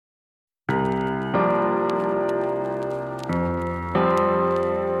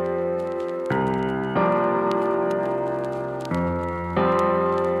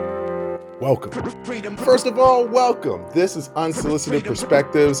Welcome. First of all, welcome. This is Unsolicited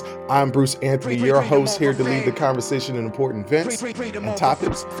Perspectives. I'm Bruce Anthony, your host, here to lead the conversation in important events and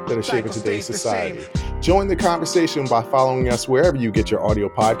topics that are shaping today's society. Join the conversation by following us wherever you get your audio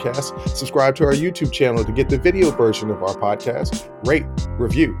podcasts. Subscribe to our YouTube channel to get the video version of our podcast. Rate,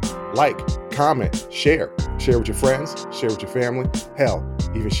 review, like, comment, share. Share with your friends, share with your family, hell,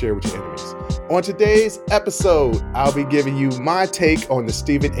 even share with your enemies. On today's episode, I'll be giving you my take on the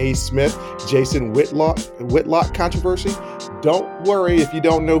Stephen A. Smith, Jason Whitlock controversy. Don't worry if you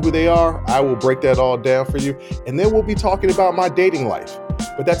don't know who they are. I will break that all down for you. And then we'll be talking about my dating life.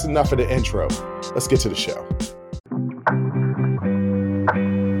 But that's enough of the intro. Let's get to the show.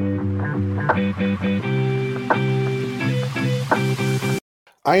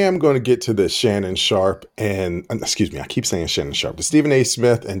 I am going to get to the Shannon Sharpe I keep saying Shannon Sharpe, the Stephen A.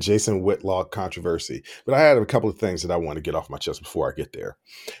 Smith and Jason Whitlock controversy. But I had a couple of things that I want to get off my chest before I get there.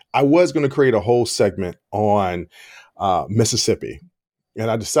 I was going to create a whole segment on Mississippi, and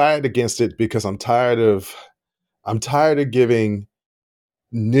I decided against it because I'm tired of giving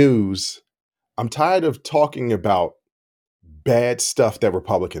news. I'm tired of talking about bad stuff that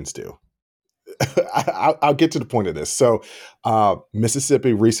Republicans do. I'll get to the point of this. So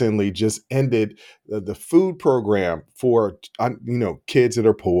Mississippi recently just ended the food program for, kids that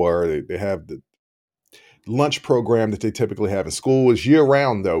are poor. They have the lunch program that they typically have in school is year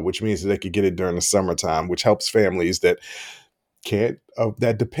round, though, which means that they could get it during the summertime, which helps families that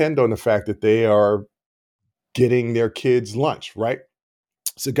that depend on the fact that they are getting their kids lunch, right?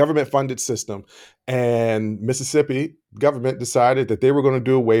 It's a government funded system, and Mississippi government decided that they were going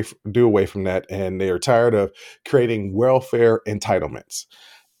to do away from that, and they are tired of creating welfare entitlements.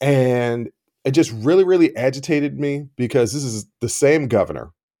 And it just really, really agitated me because this is the same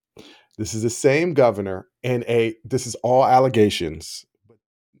governor. This is the same governor, and this is all allegations.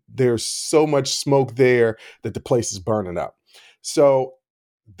 There's so much smoke there that the place is burning up. So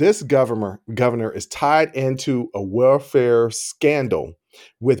this governor is tied into a welfare scandal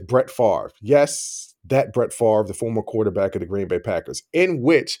with Brett Favre. Yes, that Brett Favre, the former quarterback of the Green Bay Packers, in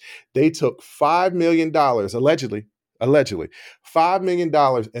which they took $5 million, allegedly, $5 million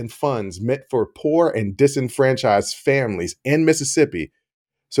in funds meant for poor and disenfranchised families in Mississippi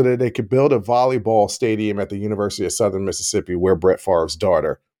so that they could build a volleyball stadium at the University of Southern Mississippi where Brett Favre's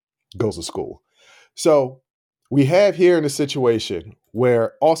daughter goes to school. So we have here in a situation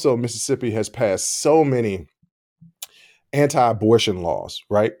where also Mississippi has passed so many anti-abortion laws,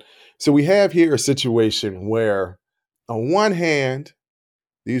 right? So we have here a situation where, on one hand,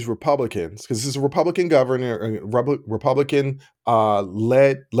 these Republicans, because this is a Republican governor,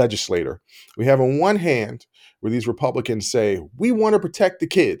 Republican-led legislator, we have on one hand where these Republicans say, we want to protect the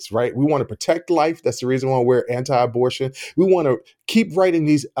kids, right? We want to protect life. That's the reason why we're anti-abortion. We want to keep writing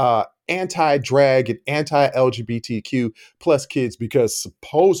these anti-drag and anti-LGBTQ plus kids because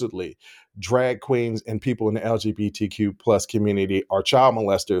supposedly drag queens and people in the LGBTQ plus community are child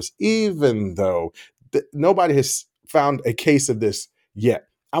molesters, even though nobody has found a case of this yet.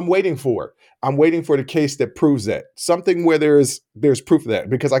 I'm waiting for it. I'm waiting for the case that proves that. Something where there's proof of that,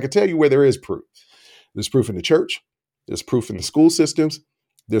 because I can tell you where there is proof. There's proof in the church. There's proof in the school systems.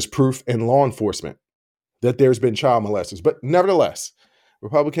 There's proof in law enforcement that there's been child molesters. But nevertheless,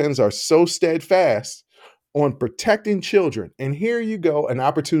 Republicans are so steadfast on protecting children. And here you go, an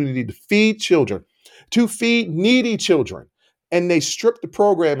opportunity to feed children, to feed needy children. And they strip the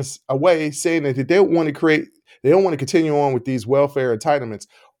programs away, saying that they don't want to continue on with these welfare entitlements,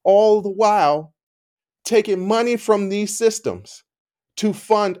 all the while taking money from these systems to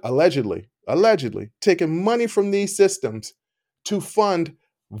fund, allegedly, taking money from these systems to fund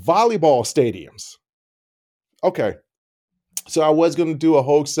volleyball stadiums. Okay, so I was going to do a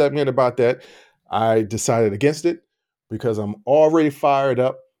whole segment about that. I decided against it because I'm already fired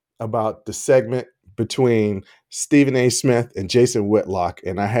up about the segment between Stephen A. Smith and Jason Whitlock,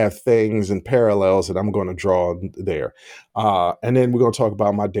 and I have things and parallels that I'm going to draw there. And then we're going to talk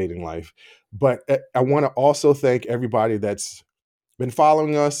about my dating life. But I want to also thank everybody that's been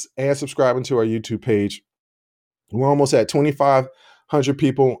following us and subscribing to our YouTube page. We're almost at 2,500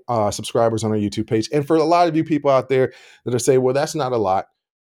 people, subscribers on our YouTube page. And for a lot of you people out there that are saying, well, that's not a lot.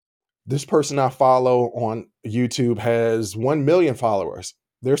 This person I follow on YouTube has 1 million followers.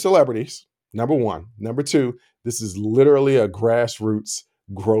 They're celebrities, number one. Number two, this is literally a grassroots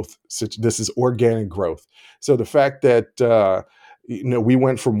growth. This is organic growth. So the fact that, we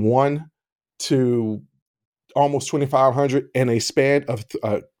went from 1 to almost 2,500 in a span of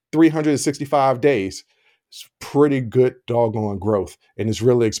 365 days, pretty good doggone growth, and it's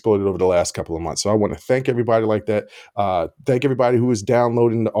really exploded over the last couple of months. So I want to thank everybody like that. Thank everybody who is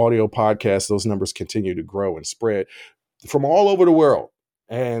downloading the audio podcast. Those numbers continue to grow and spread from all over the world.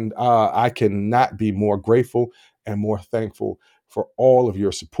 And I cannot be more grateful and more thankful for all of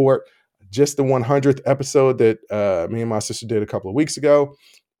your support. Just the 100th episode that me and my sister did a couple of weeks ago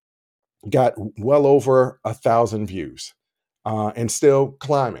got well over 1,000 views and still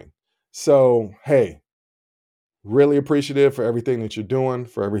climbing. So, hey, really appreciative for everything that you're doing,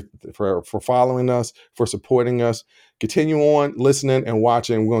 for following us, for supporting us. Continue on listening and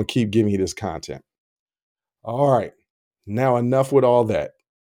watching. We're going to keep giving you this content. All right. Now, enough with all that.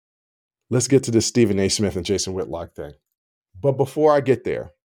 Let's get to this Stephen A. Smith and Jason Whitlock thing. But before I get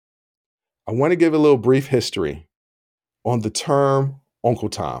there, I want to give a little brief history on the term Uncle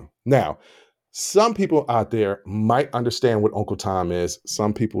Tom. Now, some people out there might understand what Uncle Tom is.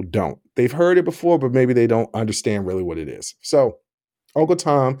 Some people don't. They've heard it before, but maybe they don't understand really what it is. So, Uncle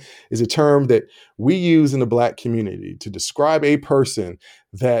Tom is a term that we use in the Black community to describe a person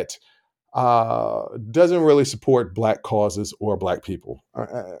that doesn't really support Black causes or Black people.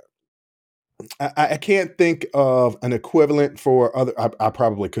 I can't think of an equivalent for other. I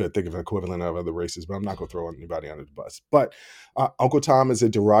probably could think of an equivalent of other races, but I'm not going to throw anybody under the bus. But Uncle Tom is a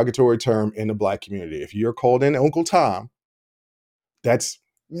derogatory term in the Black community. If you're called in Uncle Tom, that's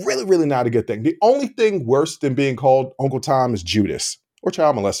really, really not a good thing. The only thing worse than being called Uncle Tom is Judas or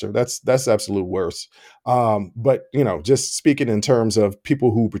child molester. That's absolute worse. But just speaking in terms of people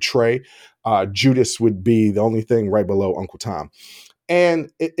who betray, Judas would be the only thing right below Uncle Tom.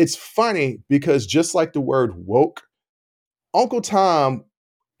 And it's funny because just like the word woke, Uncle Tom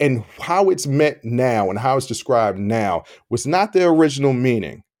and how it's meant now and how it's described now was not the original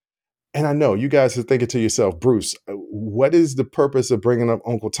meaning. And I know you guys are thinking to yourself, Bruce, what is the purpose of bringing up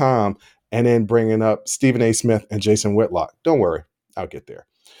Uncle Tom and then bringing up Stephen A. Smith and Jason Whitlock? Don't worry, I'll get there.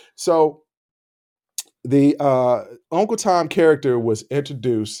 So the Uncle Tom character was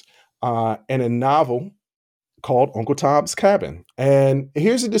introduced in a novel called Uncle Tom's Cabin. And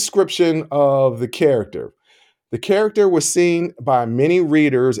here's a description of the character. The character was seen by many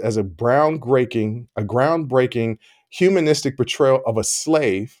readers as a groundbreaking humanistic portrayal of a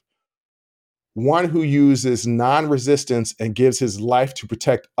slave, one who uses non-resistance and gives his life to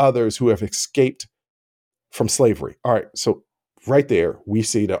protect others who have escaped from slavery. All right, so right there, we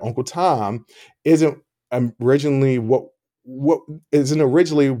see that Uncle Tom isn't originally what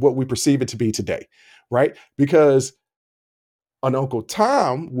we perceive it to be today, right? Because an Uncle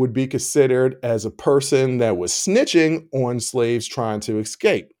Tom would be considered as a person that was snitching on slaves trying to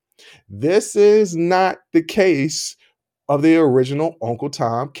escape. This is not the case of the original Uncle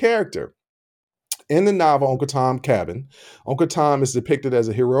Tom character. In the novel Uncle Tom's Cabin, Uncle Tom is depicted as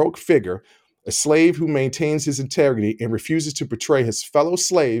a heroic figure, a slave who maintains his integrity and refuses to betray his fellow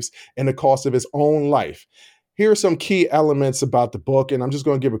slaves in the cost of his own life. Here are some key elements about the book, and I'm just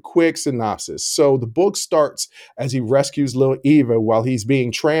going to give a quick synopsis. So the book starts as he rescues little Eva while he's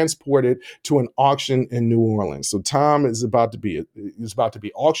being transported to an auction in New Orleans. So Tom is about to be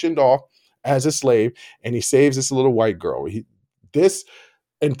auctioned off as a slave, and he saves this little white girl. This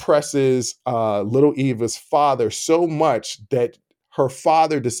impresses little Eva's father so much that her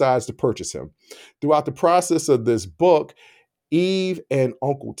father decides to purchase him. Throughout the process of this book, Eve and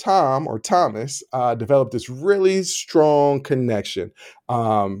Uncle Tom, or Thomas, developed this really strong connection,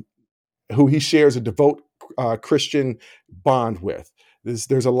 who he shares a devout Christian bond with.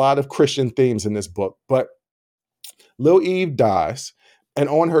 There's a lot of Christian themes in this book, but Lil Eve dies, and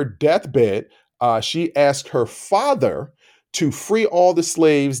on her deathbed, she asked her father to free all the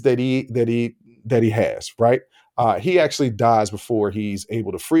slaves that he has. Right? He actually dies before he's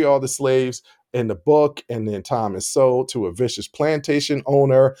able to free all the slaves in the book, and then Tom is sold to a vicious plantation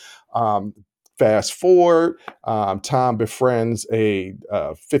owner. Fast forward, Tom befriends a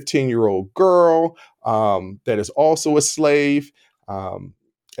 15-year-old girl that is also a slave, and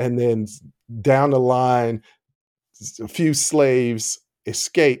then down the line, a few slaves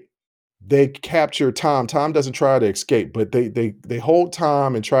escape. They capture Tom. Tom doesn't try to escape, but they hold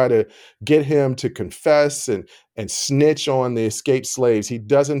Tom and try to get him to confess and snitch on the escaped slaves. He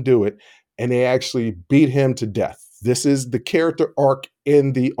doesn't do it, and they actually beat him to death. This is the character arc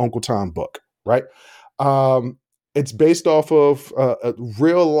in the Uncle Tom book, right? It's based off of a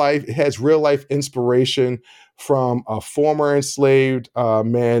real life. It has real life inspiration from a former enslaved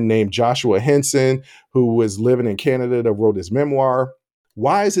man named Joshua Henson, who was living in Canada, that wrote his memoir.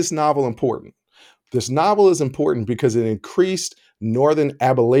 Why is this novel important? This novel is important because it increased Northern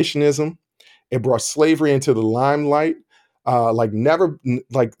abolitionism. It brought slavery into the limelight. like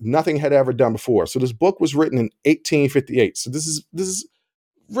nothing had ever done before. So this book was written in 1858. So this is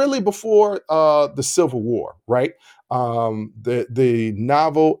really before the Civil War, right? The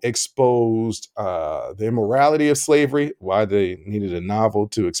novel exposed the immorality of slavery, why they needed a novel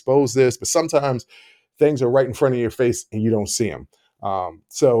to expose this, but sometimes things are right in front of your face and you don't see them.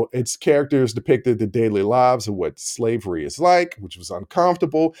 So its characters depicted the daily lives of what slavery is like, which was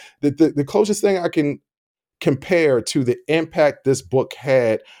uncomfortable. The closest thing I can compare to the impact this book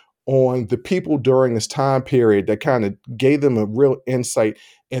had on the people during this time period that kind of gave them a real insight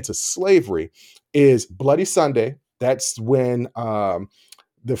into slavery is Bloody Sunday. That's when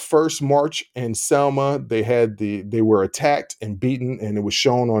the first march in Selma, they were attacked and beaten, and it was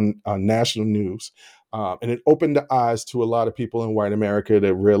shown on national news. And it opened the eyes to a lot of people in white America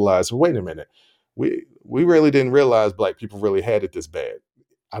that realized, wait a minute, we really didn't realize black people really had it this bad.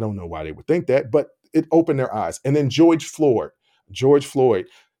 I don't know why they would think that, but it opened their eyes. And then George Floyd,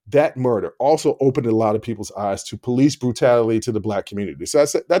 that murder also opened a lot of people's eyes to police brutality to the black community. So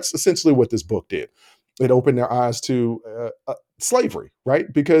that's essentially what this book did. It opened their eyes to slavery,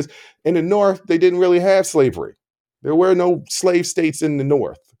 right? Because in the North, they didn't really have slavery. There were no slave states in the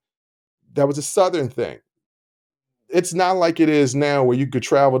North. That was a Southern thing. It's not like it is now where you could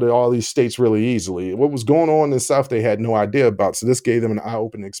travel to all these states really easily. What was going on in the South, they had no idea about. So this gave them an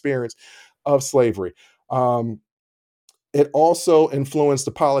eye-opening experience of slavery. It also influenced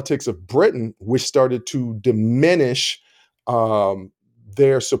the politics of Britain, which started to diminish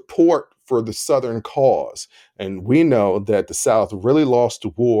their support for the Southern cause. And we know that the South really lost the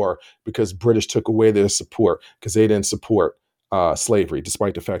war because British took away their support because they didn't support slavery,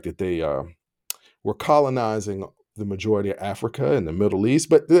 despite the fact that they were colonizing the majority of Africa and the Middle East.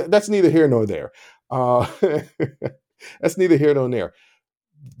 But that's neither here nor there. That's neither here nor there.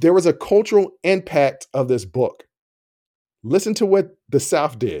 There was a cultural impact of this book. Listen to what the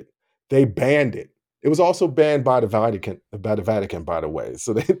South did. They banned it. It was also banned by the Vatican, by the way.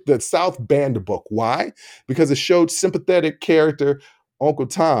 So the South banned the book. Why? Because it showed sympathetic character Uncle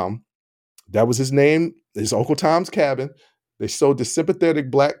Tom. That was his name, his Uncle Tom's Cabin. They showed the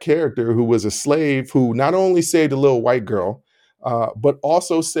sympathetic black character who was a slave who not only saved a little white girl, but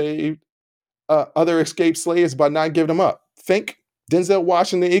also saved other escaped slaves by not giving them up. Think Denzel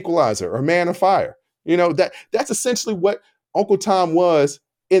Washington, The Equalizer, or Man of Fire. You know, that's essentially what Uncle Tom was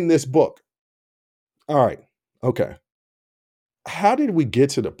in this book. All right. Okay. How did we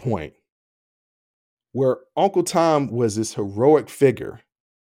get to the point where Uncle Tom was this heroic figure,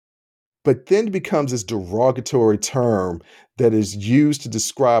 but then becomes this derogatory term that is used to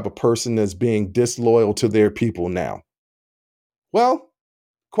describe a person as being disloyal to their people now? Well,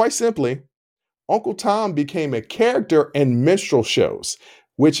 quite simply, Uncle Tom became a character in minstrel shows,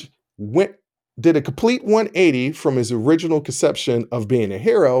 which did a complete 180 from his original conception of being a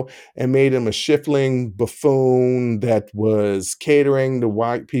hero and made him a shifting buffoon that was catering to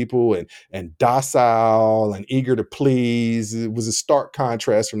white people and docile and eager to please. It was a stark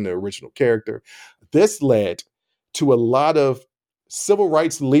contrast from the original character. This led to a lot of civil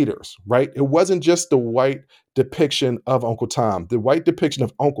rights leaders, right? It wasn't just the white depiction of Uncle Tom. The white depiction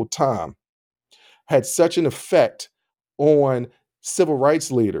of Uncle Tom had such an effect on civil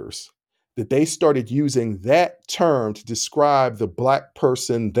rights leaders that they started using that term to describe the black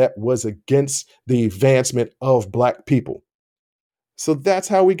person that was against the advancement of black people. So that's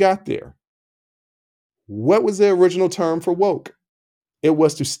how we got there. What was the original term for woke? It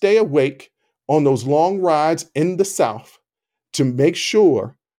was to stay awake on those long rides in the South to make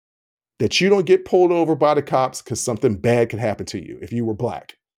sure that you don't get pulled over by the cops because something bad could happen to you if you were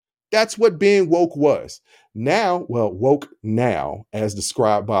black. That's what being woke was. Now, well, woke now, as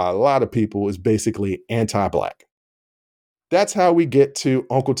described by a lot of people, is basically anti-black. That's how we get to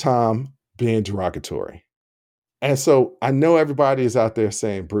Uncle Tom being derogatory. And so I know everybody is out there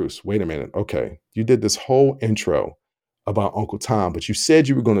saying, Bruce, wait a minute. Okay, you did this whole intro about Uncle Tom, but you said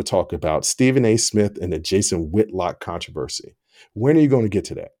you were going to talk about Stephen A. Smith and the Jason Whitlock controversy. When are you going to get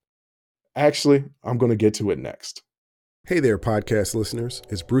to that? Actually, I'm going to get to it next. Hey there, podcast listeners.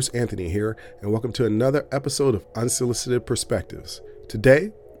 It's Bruce Anthony here, and welcome to another episode of Unsolicited Perspectives.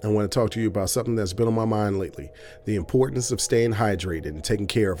 Today, I want to talk to you about something that's been on my mind lately, the importance of staying hydrated and taking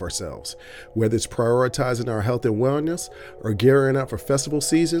care of ourselves. Whether it's prioritizing our health and wellness, or gearing up for festival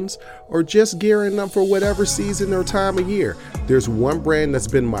seasons, or just gearing up for whatever season or time of year, there's one brand that's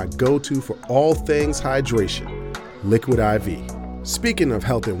been my go-to for all things hydration, Liquid IV. Speaking of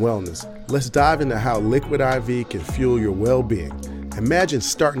health and wellness, let's dive into how Liquid IV can fuel your well-being. Imagine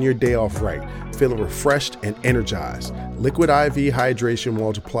starting your day off right, feeling refreshed and energized. Liquid IV Hydration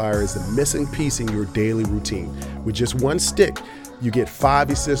Multiplier is the missing piece in your daily routine. With just one stick, you get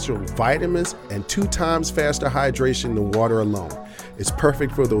 5 essential vitamins and 2 times faster hydration than water alone. It's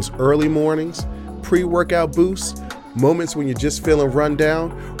perfect for those early mornings, pre-workout boosts, moments when you're just feeling run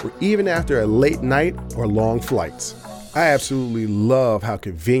down, or even after a late night or long flights. I absolutely love how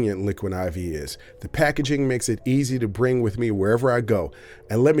convenient Liquid IV is. The packaging makes it easy to bring with me wherever I go.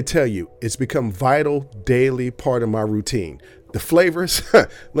 And let me tell you, it's become a vital daily part of my routine. The flavors,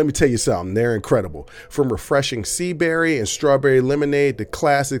 let me tell you something, they're incredible. From refreshing sea berry and strawberry lemonade to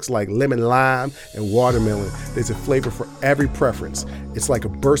classics like lemon lime and watermelon, there's a flavor for every preference. It's like a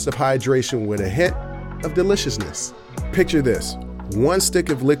burst of hydration with a hint of deliciousness. Picture this. 1 stick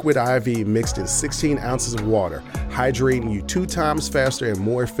of Liquid IV mixed in 16 ounces of water, hydrating you 2 times faster and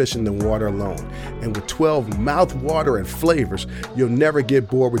more efficient than water alone. And with 12 mouth-watering flavors, you'll never get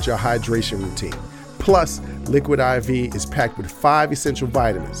bored with your hydration routine. Plus, Liquid IV is packed with 5 essential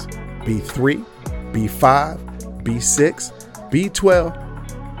vitamins: B3, B5, B6,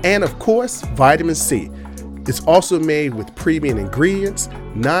 B12, and of course, vitamin C. It's also made with premium ingredients,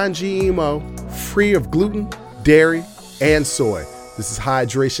 non-GMO, free of gluten, dairy, and soy. This is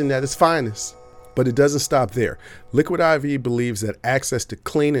hydration at its finest. But it doesn't stop there. Liquid IV believes that access to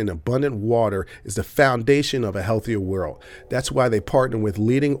clean and abundant water is the foundation of a healthier world. That's why they partner with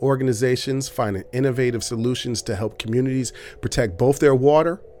leading organizations, finding innovative solutions to help communities protect both their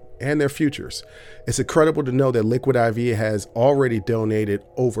water and their futures. It's incredible to know that Liquid IV has already donated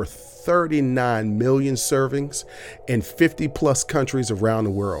over 39 million servings in 50 plus countries around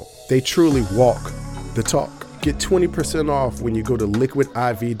the world. They truly walk the talk. Get 20% off when you go to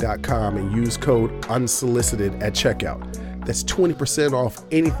liquidiv.com and use code UNSOLICITED at checkout. That's 20% off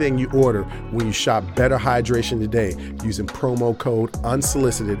anything you order when you shop Better Hydration today using promo code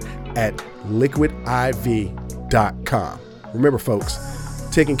UNSOLICITED at liquidiv.com. Remember, folks,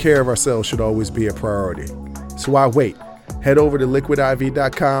 taking care of ourselves should always be a priority. So why wait? Head over to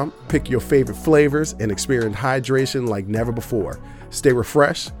liquidiv.com, pick your favorite flavors, and experience hydration like never before. Stay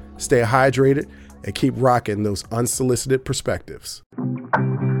refreshed, stay hydrated, and keep rocking those unsolicited perspectives.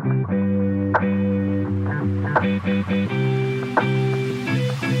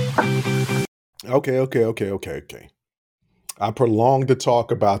 Okay. I prolonged the talk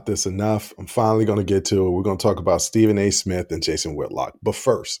about this enough. I'm finally going to get to it. We're going to talk about Stephen A. Smith and Jason Whitlock. But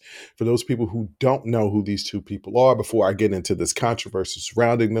first, for those people who don't know who these two people are, before I get into this controversy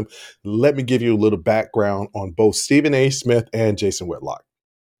surrounding them, let me give you a little background on both Stephen A. Smith and Jason Whitlock.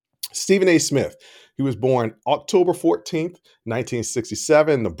 Stephen A. Smith, he was born October 14th,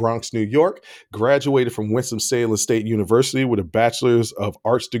 1967 in the Bronx, New York, graduated from Winston-Salem State University with a Bachelor's of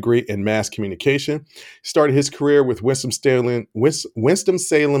Arts degree in Mass Communication. Started his career with Winston-Salem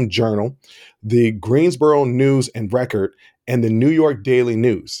Journal, the Greensboro News and Record, and the New York Daily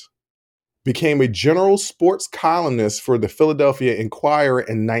News. Became a general sports columnist for the Philadelphia Inquirer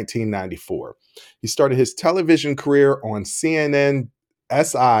in 1994. He started his television career on CNN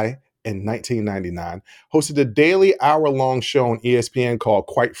SI in 1999, hosted a daily hour-long show on ESPN called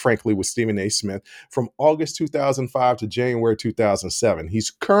Quite Frankly with Stephen A. Smith from August 2005 to January 2007.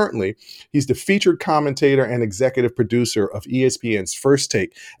 He's the featured commentator and executive producer of ESPN's First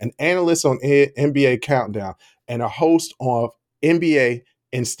Take, an analyst on NBA Countdown, and a host of NBA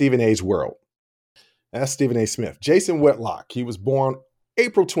in Stephen A's World. That's Stephen A. Smith. Jason Whitlock, he was born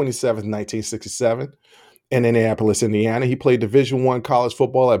April 27, 1967. In Indianapolis, Indiana. He played Division I college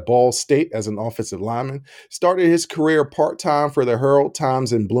football at Ball State as an offensive lineman. Started his career part-time for the Herald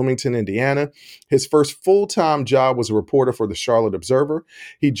Times in Bloomington, Indiana. His first full-time job was a reporter for the Charlotte Observer.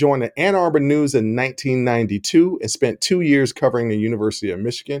 He joined the Ann Arbor News in 1992 and spent 2 years covering the University of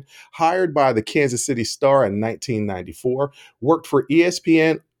Michigan. Hired by the Kansas City Star in 1994. Worked for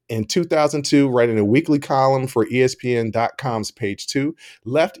ESPN in 2002, writing a weekly column for ESPN.com's Page 2,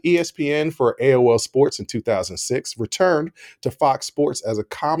 left ESPN for AOL Sports in 2006, returned to Fox Sports as a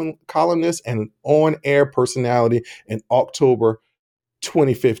columnist and an on-air personality in October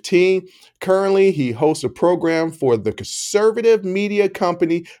 2015. Currently, he hosts a program for the conservative media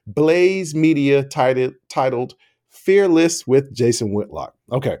company Blaze Media titled Fearless with Jason Whitlock.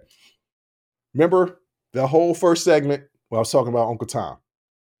 Okay. Remember the whole first segment where I was talking about Uncle Tom?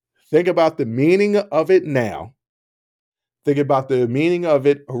 Think about the meaning of it now. Think about the meaning of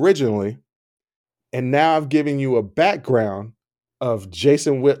it originally. And now I've given you a background of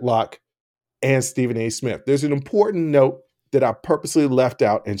Jason Whitlock and Stephen A. Smith. There's an important note that I purposely left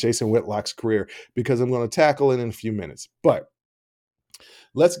out in Jason Whitlock's career because I'm going to tackle it in a few minutes. But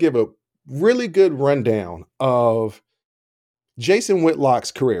let's give a really good rundown of Jason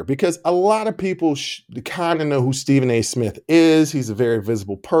Whitlock's career, because a lot of people kind of know who Stephen A. Smith is. He's a very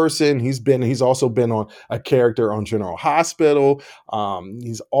visible person. He's also been on a character on General Hospital.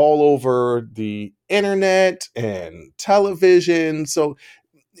 He's all over the internet and television. So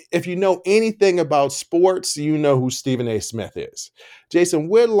if you know anything about sports, you know who Stephen A. Smith is. Jason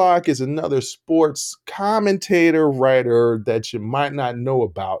Whitlock is another sports commentator, writer that you might not know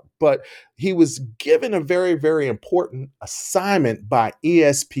about, but he was given a very, very important assignment by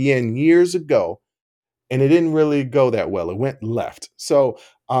ESPN years ago, and it didn't really go that well. It went left. So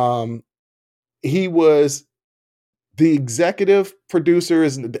he was the executive producer,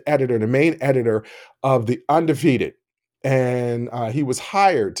 is the editor, the main editor of The Undefeated. And he was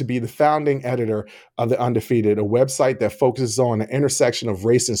hired to be the founding editor of The Undefeated, a website that focuses on the intersection of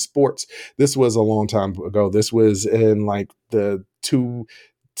race and sports. This was a long time ago. This was in like the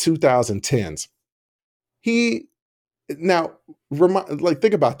 2010s. He now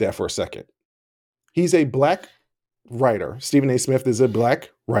think about that for a second. He's a black writer. Stephen A. Smith is a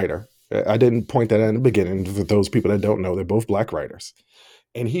black writer. I didn't point that out in the beginning. For those people that don't know, they're both black writers.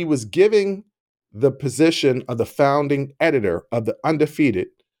 And he was giving the position of the founding editor of The Undefeated.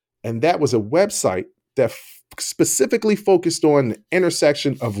 And that was a website that specifically focused on the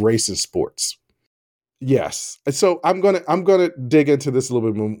intersection of race and sports. Yes. So I'm gonna dig into this a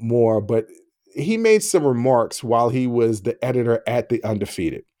little bit more, but he made some remarks while he was the editor at The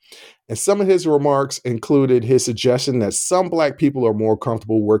Undefeated. And some of his remarks included his suggestion that some black people are more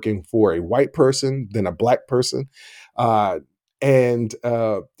comfortable working for a white person than a black person. And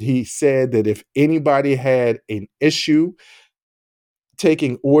he said that if anybody had an issue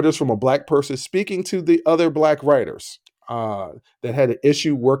taking orders from a black person, speaking to the other black writers that had an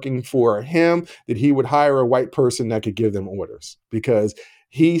issue working for him, that he would hire a white person that could give them orders, because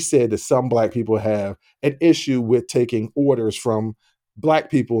he said that some black people have an issue with taking orders from black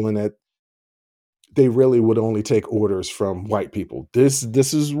people, and that they really would only take orders from white people. This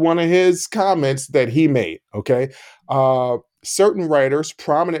is one of his comments that he made. Okay. Certain writers,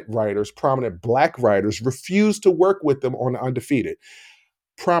 prominent black writers, refused to work with them on The Undefeated.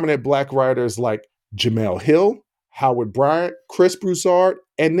 Prominent black writers like Jamel Hill, Howard Bryant, Chris Broussard,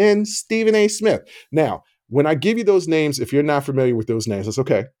 and then Stephen A. Smith. Now, when I give you those names, if you're not familiar with those names, that's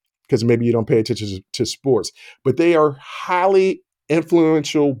okay, because maybe you don't pay attention to sports, but they are highly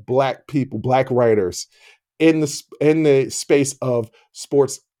influential black people, black writers in the space of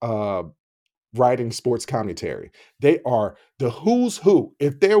sports, writing sports commentary. They are the who's who.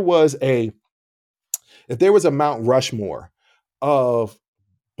 If there was a Mount Rushmore of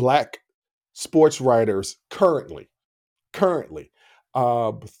black sports writers currently,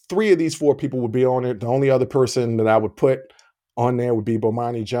 three of these four people would be on it. The only other person that I would put on there would be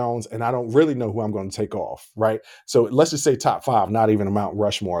Bomani Jones, and I don't really know who I'm going to take off, right? So let's just say top five, not even a Mount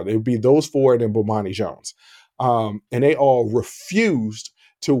Rushmore. It would be those four and then Bomani Jones. And they all refused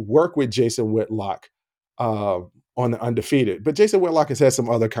to work with Jason Whitlock on The Undefeated. But Jason Whitlock has had some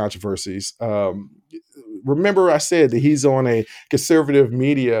other controversies. Remember I said that he's on a conservative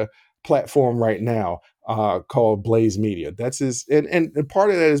media platform right now called Blaze Media. That's his, and part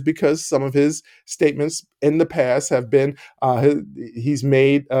of that is because some of his statements in the past have been, he's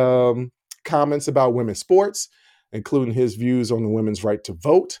made comments about women's sports, including his views on the women's right to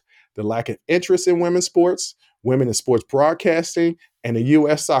vote, the lack of interest in women's sports, women in sports broadcasting, and the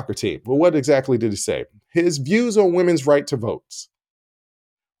U.S. soccer team. Well, what exactly did he say? His views on women's right to votes.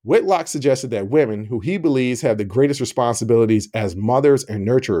 Whitlock suggested that women, who he believes have the greatest responsibilities as mothers and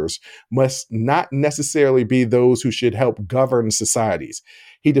nurturers, must not necessarily be those who should help govern societies.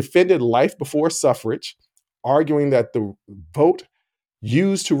 He defended life before suffrage, arguing that the vote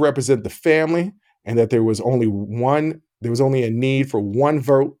used to represent the family and that there was only a need for one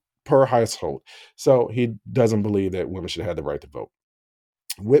vote per household. So he doesn't believe that women should have the right to vote.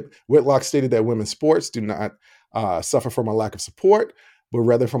 Whitlock stated that women's sports do not suffer from a lack of support, but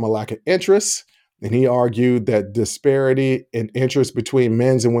rather from a lack of interest. And he argued that disparity in interest between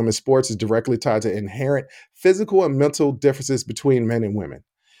men's and women's sports is directly tied to inherent physical and mental differences between men and women.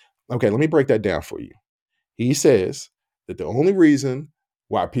 Okay, let me break that down for you. He says that the only reason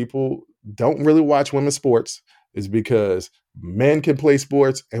why people don't really watch women's sports is because men can play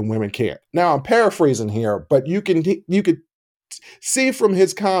sports and women can't. Now, I'm paraphrasing here, but you could see from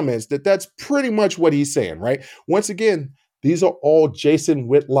his comments that that's pretty much what he's saying, right? Once again, these are all Jason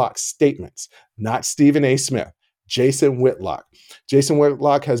Whitlock's statements, not Stephen A. Smith. Jason Whitlock. Jason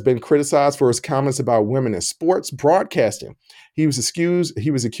Whitlock has been criticized for his comments about women in sports broadcasting. He was accused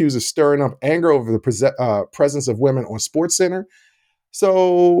of stirring up anger over the presence of women on SportsCenter.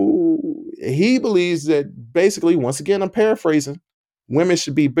 So he believes that basically, once again, I'm paraphrasing, women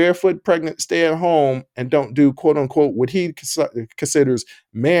should be barefoot, pregnant, stay at home, and don't do quote unquote what he considers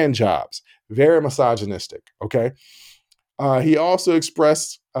man jobs. Very misogynistic. Okay. He also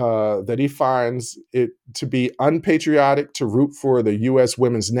expressed that he finds it to be unpatriotic to root for the U.S.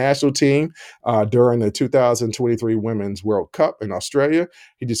 women's national team during the 2023 Women's World Cup in Australia.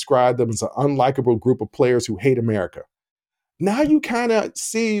 He described them as an unlikable group of players who hate America. Now you kind of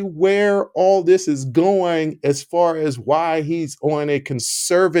see where all this is going as far as why he's on a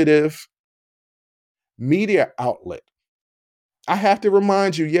conservative media outlet. I have to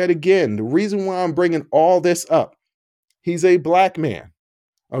remind you yet again, the reason why I'm bringing all this up, he's a black man.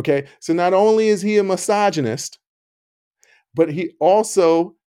 Okay. So not only is he a misogynist, but he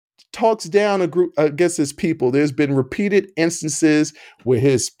also talks down a group against his people. There's been repeated instances with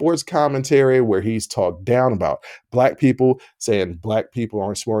his sports commentary where he's talked down about black people, saying black people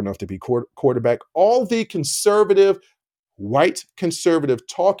aren't smart enough to be quarterback. All the conservative, white conservative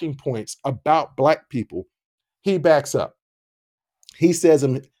talking points about black people, he backs up. He says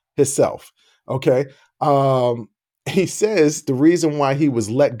them himself. Okay. He says the reason why he was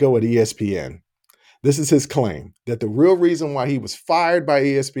let go at ESPN, this is his claim, that the real reason why he was fired by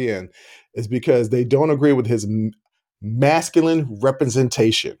ESPN is because they don't agree with his masculine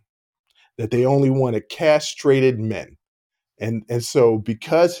representation, that they only wanted castrated men. And so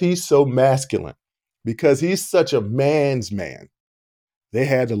because he's so masculine, because he's such a man's man, they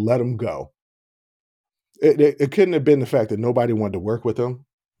had to let him go. It couldn't have been the fact that nobody wanted to work with him,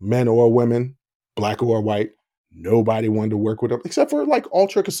 men or women, black or white. Nobody wanted to work with him except for like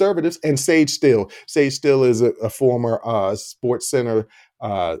ultra conservatives and Sage Steele. Sage Steele is a former Sports Center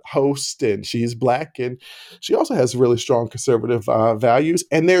host, and she's black, and she also has really strong conservative values.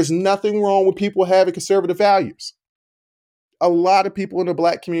 And there's nothing wrong with people having conservative values. A lot of people in the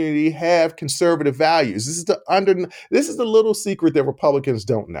black community have conservative values. This is the little secret that Republicans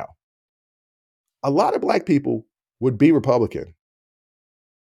don't know. A lot of black people would be Republican,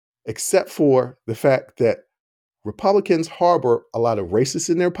 except for the fact that Republicans harbor a lot of racists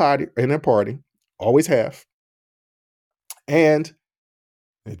in their party, always have, and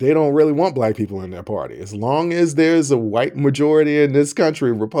they don't really want black people in their party. As long as there's a white majority in this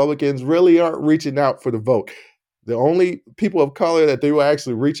country, Republicans really aren't reaching out for the vote. The only people of color that they will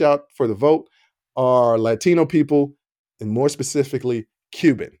actually reach out for the vote are Latino people, and more specifically,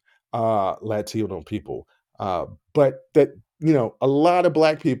 Cuban Latino people. But that, a lot of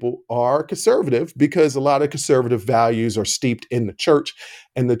black people are conservative because a lot of conservative values are steeped in the church,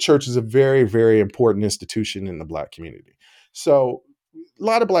 and the church is a very, very important institution in the black community. So a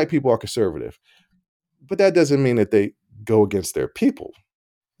lot of black people are conservative, but that doesn't mean that they go against their people.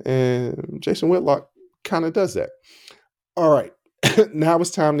 And Jason Whitlock kind of does that. All right. Now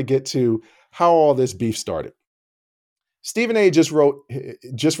it's time to get to how all this beef started. Stephen A. just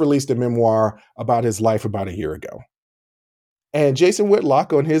released a memoir about his life about a year ago. And Jason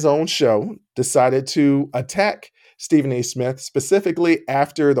Whitlock on his own show decided to attack Stephen A. Smith, specifically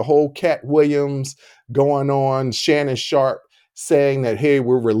after the whole Cat Williams going on, Shannon Sharp saying that, hey,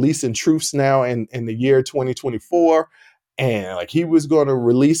 we're releasing truths now in the year 2024. And like he was going to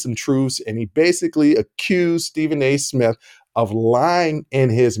release some truths. And he basically accused Stephen A. Smith of lying in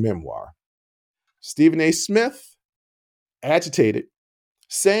his memoir. Stephen A. Smith, agitated,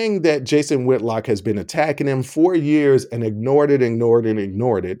 saying that Jason Whitlock has been attacking him for years and ignored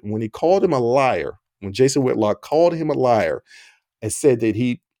it. When he called him a liar, when Jason Whitlock called him a liar and said that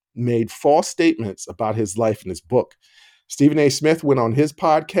he made false statements about his life in his book, Stephen A. Smith went on his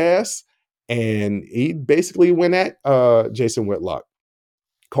podcast and he basically went at Jason Whitlock,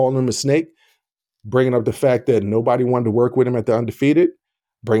 calling him a snake, bringing up the fact that nobody wanted to work with him at the Undefeated,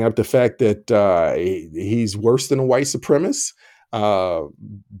 bringing up the fact that he's worse than a white supremacist,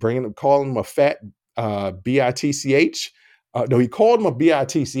 calling him a fat bitch. No, he called him a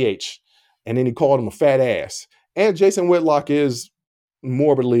bitch, and then he called him a fat ass. And Jason Whitlock is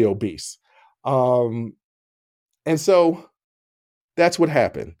morbidly obese. And so that's what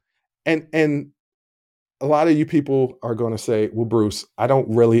happened. And a lot of you people are going to say, well, Bruce, I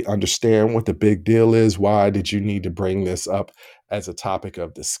don't really understand what the big deal is. Why did you need to bring this up as a topic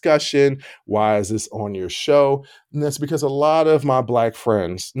of discussion? Why is this on your show? And that's because a lot of my black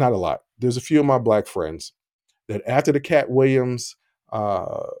friends, not a lot, there's a few of my black friends that after the Cat Williams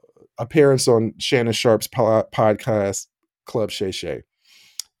appearance on Shannon Sharp's podcast, Club Shay Shay,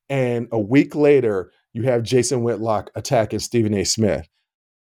 and a week later, you have Jason Whitlock attacking Stephen A. Smith.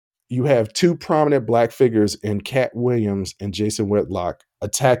 You have two prominent black figures in Cat Williams and Jason Whitlock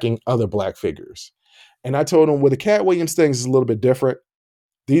attacking other black figures. And I told him, well, the Cat Williams thing is a little bit different.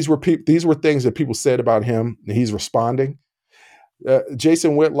 These were things that people said about him, and he's responding.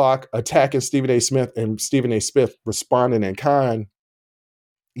 Jason Whitlock attacking Stephen A. Smith and Stephen A. Smith responding in kind.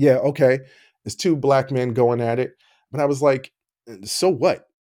 Yeah, okay. It's two black men going at it. But I was like, so what?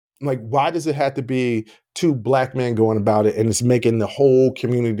 Like, why does it have to be two black men going about it and it's making the whole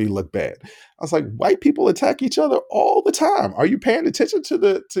community look bad? I was like, white people attack each other all the time. Are you paying attention to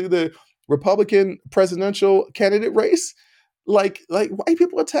the Republican presidential candidate race? Like white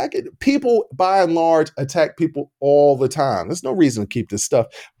people attack it. People, by and large, attack people all the time. There's no reason to keep this stuff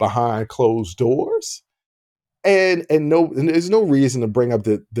behind closed doors. And there's no reason to bring up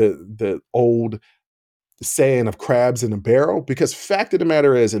the old saying of crabs in a barrel, because fact of the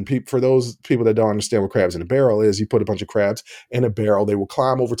matter is, and for those people that don't understand what crabs in a barrel is, you put a bunch of crabs in a barrel, they will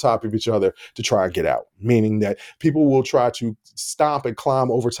climb over top of each other to try and get out, meaning that people will try to stomp and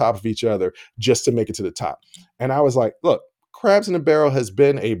climb over top of each other just to make it to the top. And I was like, look, crabs in a barrel has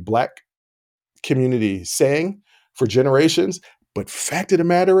been a black community saying for generations, but fact of the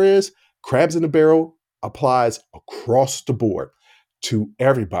matter is, crabs in a barrel applies across the board to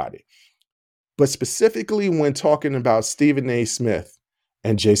everybody. But specifically when talking about Stephen A. Smith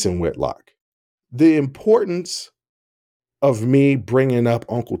and Jason Whitlock, the importance of me bringing up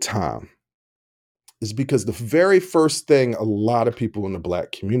Uncle Tom is because the very first thing a lot of people in the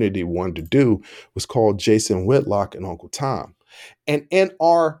black community wanted to do was call Jason Whitlock and Uncle Tom. And in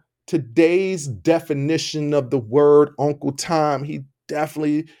our today's definition of the word Uncle Tom, he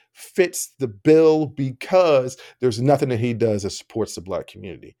definitely fits the bill because there's nothing that he does that supports the black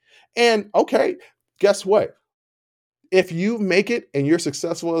community. And okay, guess what? If you make it and you're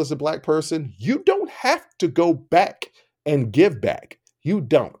successful as a black person, you don't have to go back and give back. You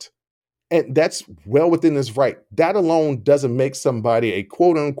don't. And that's well within his right. That alone doesn't make somebody a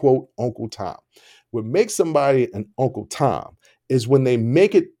quote unquote Uncle Tom. What makes somebody an Uncle Tom is when they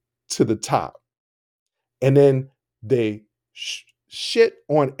make it to the top and then they shit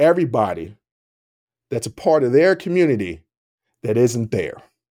on everybody that's a part of their community that isn't there.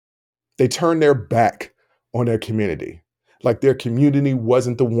 They turn their back on their community, like their community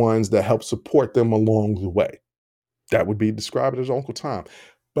wasn't the ones that helped support them along the way. That would be described as Uncle Tom.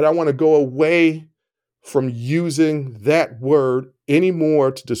 But I want to go away from using that word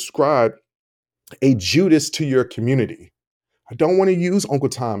anymore to describe a Judas to your community. I don't want to use Uncle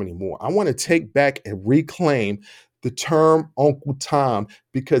Tom anymore. I want to take back and reclaim the term Uncle Tom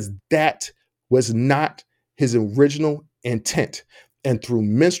because that was not his original intent. And through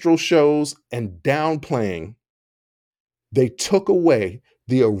minstrel shows and downplaying, they took away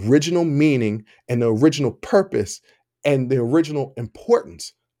the original meaning and the original purpose and the original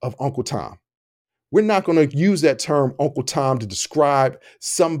importance of Uncle Tom. We're not going to use that term Uncle Tom to describe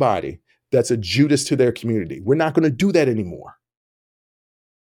somebody that's a Judas to their community. We're not going to do that anymore.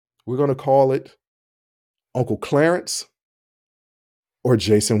 We're going to call it Uncle Clarence or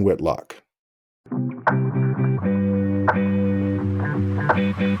Jason Whitlock.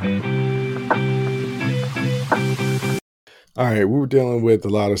 All right, we were dealing with a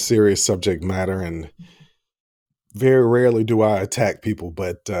lot of serious subject matter, and very rarely do I attack people,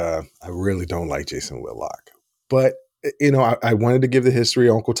 but I really don't like Jason Whitlock. But, I wanted to give the history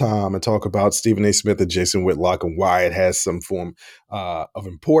of Uncle Tom and talk about Stephen A. Smith and Jason Whitlock and why it has some form of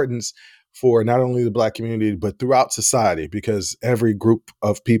importance for not only the black community, but throughout society, because every group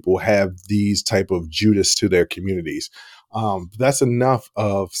of people have these type of Judas to their communities. That's enough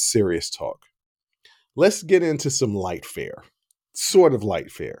of serious talk. Let's get into some light fare, sort of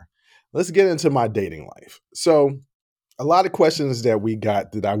light fare. Let's get into my dating life. So a lot of questions that we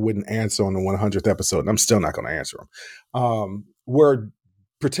got that I wouldn't answer on the 100th episode, and I'm still not going to answer them, were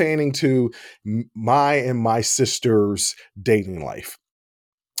pertaining to my and my sister's dating life.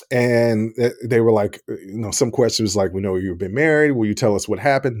 And they were like, some questions like, we know you've been married. Will you tell us what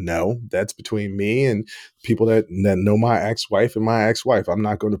happened? No, that's between me and people that know my ex-wife and my ex-wife. I'm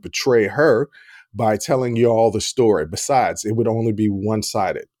not going to betray her by telling you all the story. Besides, it would only be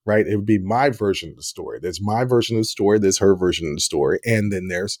one-sided, right? It would be my version of the story. There's my version of the story. There's her version of the story. And then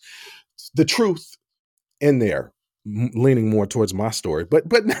there's the truth in there, leaning more towards my story. But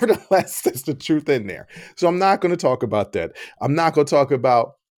nevertheless, there's the truth in there. So I'm not going to talk about that. I'm not going to talk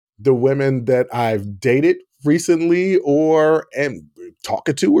about the women that I've dated recently or am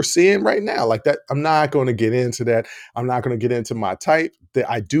talking to or seeing right now. Like that, I'm not going to get into that. I'm not going to get into my type.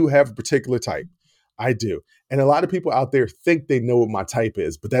 That I do have a particular type. I do. And a lot of people out there think they know what my type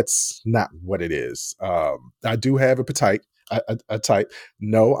is, but that's not what it is. I do have a type. I type,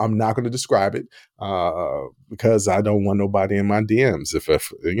 no, I'm not going to describe it because I don't want nobody in my DMs. If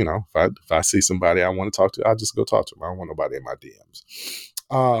I see somebody I want to talk to, I'll just go talk to them. I don't want nobody in my DMs.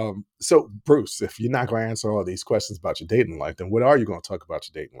 So Bruce, if you're not going to answer all these questions about your dating life, then what are you going to talk about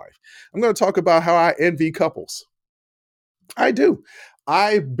your dating life? I'm going to talk about how I envy couples. I do.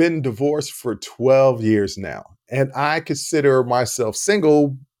 I've been divorced for 12 years now, and I consider myself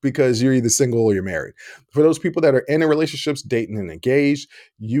single because you're either single or you're married. For those people that are in relationships, dating and engaged,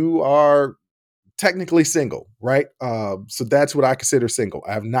 you are technically single, right? So that's what I consider single.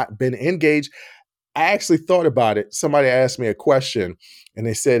 I have not been engaged. I actually thought about it. Somebody asked me a question and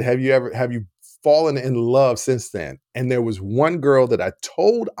they said, have you fallen in love since then? And there was one girl that I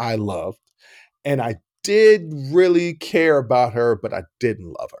told I loved, and I did really care about her, but I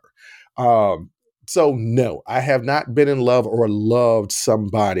didn't love her. So no, I have not been in love or loved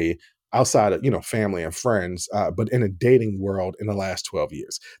somebody outside of, family and friends, but in a dating world in the last 12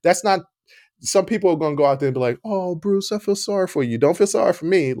 years. That's not, some people are going to go out there and be like, oh, Bruce, I feel sorry for you. Don't feel sorry for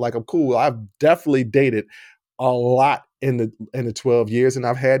me. Like, I'm cool. I've definitely dated a lot in the 12 years, and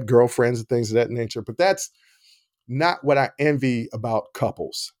I've had girlfriends and things of that nature, but that's not what I envy about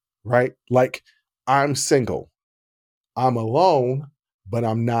couples, right? Like, I'm single. I'm alone, but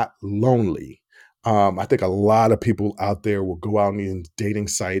I'm not lonely. I think a lot of people out there will go out on these dating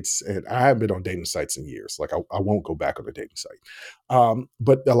sites, and I haven't been on dating sites in years. Like, I won't go back on a dating site.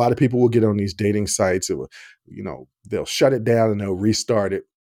 But a lot of people will get on these dating sites. It will, they'll shut it down and they'll restart it.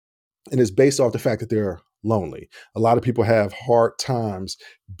 And it's based off the fact that they're lonely. A lot of people have hard times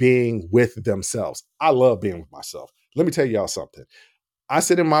being with themselves. I love being with myself. Let me tell y'all something. I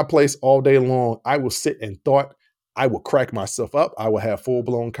sit in my place all day long. I will sit in thought. I will crack myself up. I will have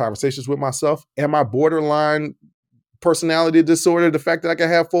full-blown conversations with myself. Am I borderline personality disorder? The fact that I can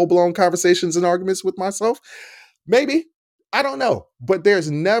have full-blown conversations and arguments with myself? Maybe. I don't know. But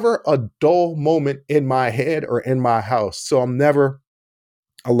there's never a dull moment in my head or in my house. So I'm never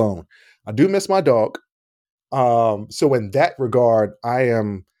alone. I do miss my dog. So in that regard, I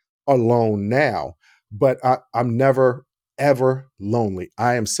am alone now. But I'm never ever lonely.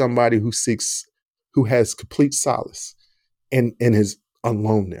 I am somebody who has complete solace in his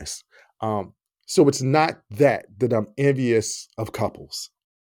aloneness. So it's not that I'm envious of couples.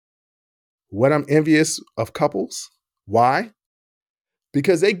 What I'm envious of couples, why?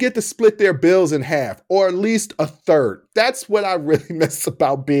 Because they get to split their bills in half, or at least a third. That's what I really miss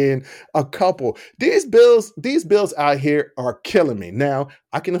about being a couple. These bills out here are killing me. Now,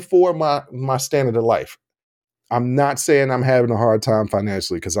 I can afford my standard of life. I'm not saying I'm having a hard time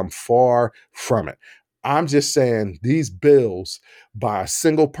financially, because I'm far from it. I'm just saying these bills by a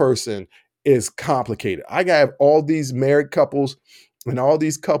single person is complicated. I got all these married couples and all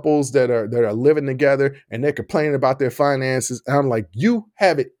these couples that are living together, and they're complaining about their finances. And I'm like, you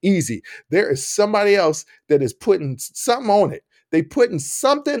have it easy. There is somebody else that is putting something on it. They putting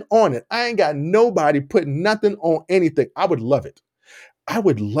something on it. I ain't got nobody putting nothing on anything. I would love it. I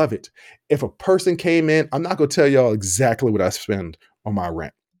would love it if a person came in. I'm not going to tell y'all exactly what I spend on my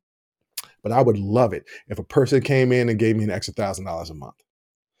rent, but I would love it if a person came in and gave me an extra $1,000 a month.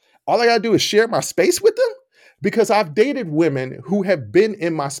 All I got to do is share my space with them, because I've dated women who have been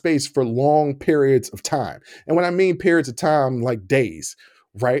in my space for long periods of time. And when I mean periods of time, like days,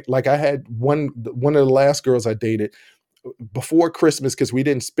 right? Like, I had one of the last girls I dated before Christmas, because we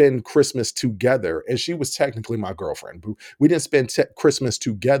didn't spend Christmas together. And she was technically my girlfriend. We didn't spend Christmas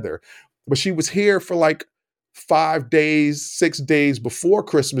together, but she was here for like 5 days, 6 days before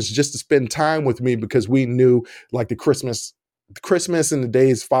Christmas, just to spend time with me, because we knew, like, the Christmas and the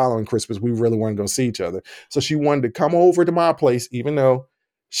days following Christmas, we really weren't going to see each other. So she wanted to come over to my place, even though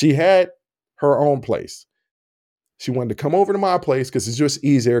she had her own place. She wanted to come over to my place because it's just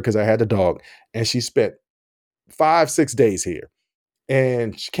easier, because I had the dog. And she spent 5-6 days here.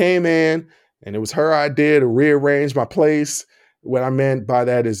 And she came in, and it was her idea to rearrange my place. What I meant by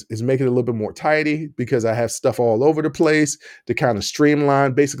that is make it a little bit more tidy, because I have stuff all over the place, to kind of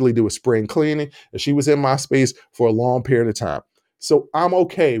streamline, basically do a spring cleaning. And she was in my space for a long period of time. So I'm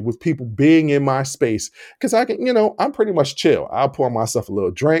okay with people being in my space, because I can, I'm pretty much chill. I'll pour myself a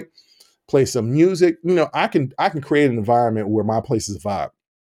little drink, play some music. I can create an environment where my place is a vibe.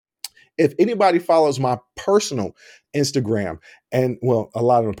 If anybody follows my personal Instagram, and well, a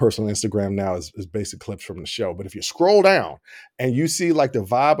lot of the personal Instagram now is basic clips from the show. But if you scroll down and you see like the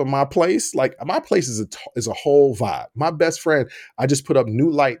vibe of my place, like, my place is a whole vibe. My best friend, I just put up new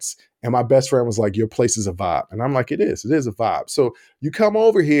lights, and my best friend was like, your place is a vibe. And I'm like, it is a vibe. So you come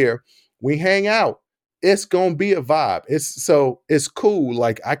over here, we hang out, it's gonna be a vibe. It's cool.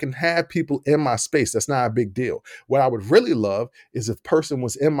 Like I can have people in my space. That's not a big deal. What I would really love is if person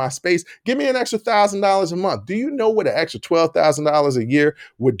was in my space, give me an extra $1,000 a month. Do you know what an extra $12,000 a year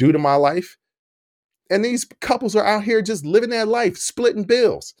would do to my life? And these couples are out here just living their life, splitting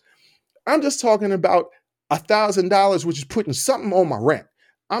bills. I'm just talking about $1,000, which is putting something on my rent.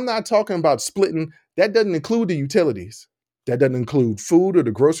 I'm not talking about splitting. That doesn't include the utilities. That doesn't include food or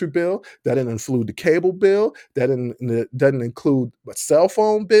the grocery bill. That doesn't include the cable bill. Doesn't include a cell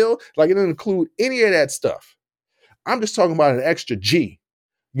phone bill. Like it doesn't include any of that stuff. I'm just talking about an extra G.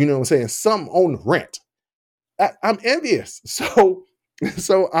 You know what I'm saying? Something on the rent. I'm envious.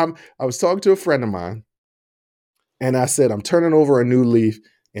 I was talking to a friend of mine, and I said I'm turning over a new leaf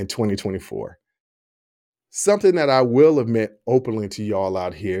in 2024. Something that I will admit openly to y'all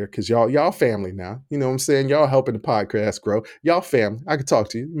out here, because y'all family now. You know what I'm saying? Y'all helping the podcast grow. Y'all family. I can talk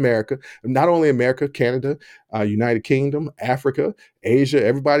to you. America. Not only America, Canada, United Kingdom, Africa, Asia.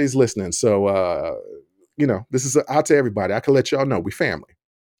 Everybody's listening. So, this is out to everybody. I can let y'all know we family.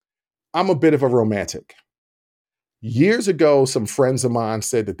 I'm a bit of a romantic. Years ago, some friends of mine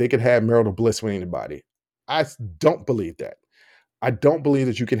said that they could have marital bliss with anybody. I don't believe that. I don't believe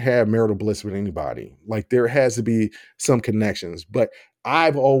that you can have marital bliss with anybody. Like there has to be some connections, but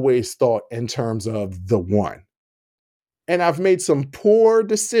I've always thought in terms of the one. And I've made some poor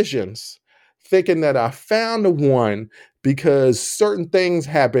decisions thinking that I found the one because certain things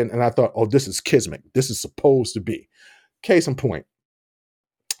happened and I thought, oh, this is kismet. This is supposed to be. Case in point,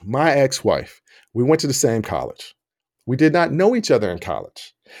 my ex-wife, we went to the same college. We did not know each other in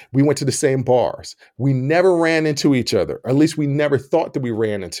college. We went to the same bars. We never ran into each other. Or at least we never thought that we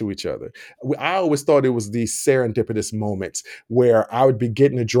ran into each other. I always thought it was these serendipitous moments where I would be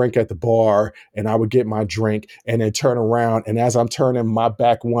getting a drink at the bar and I would get my drink and then turn around. And as I'm turning my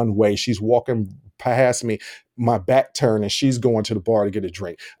back one way, she's walking past me, my back turn, and she's going to the bar to get a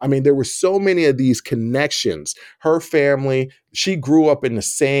drink. I mean, there were so many of these connections. Her family, she grew up in the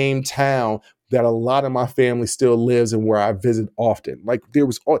same town that a lot of my family still lives and where I visit often. Like there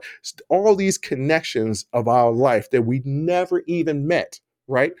was all these connections of our life that we never even met,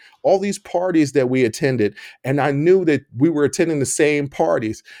 right? All these parties that we attended. And I knew that we were attending the same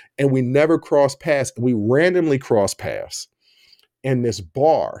parties and we never crossed paths. We randomly crossed paths in this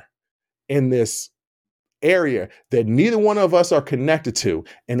bar, in this area that neither one of us are connected to.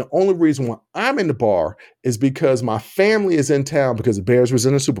 And the only reason why I'm in the bar is because my family is in town because the Bears was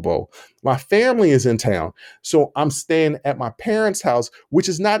in the Super Bowl. My family is in town. So I'm staying at my parents' house, which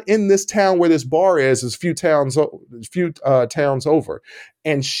is not in this town where this bar is. It's a few towns over.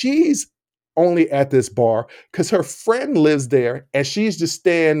 And she's only at this bar because her friend lives there and she's just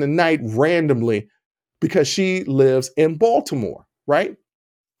staying the night randomly because she lives in Baltimore, right?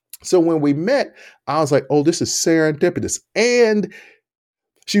 So when we met, I was like, oh, this is serendipitous. And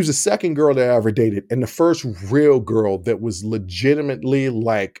she was the second girl that I ever dated and the first real girl that was legitimately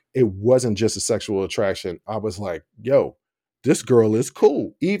like, it wasn't just a sexual attraction. I was like, yo, this girl is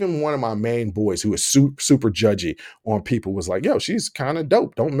cool. Even one of my main boys who is super judgy on people was like, yo, she's kind of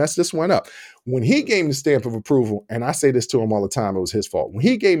dope. Don't mess this one up. When he gave me the stamp of approval, and I say this to him all the time, it was his fault. When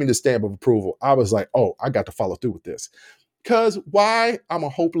he gave me the stamp of approval, I was like, oh, I got to follow through with this. Because why? I'm a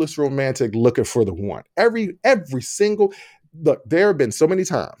hopeless romantic looking for the one. Every single, look, there have been so many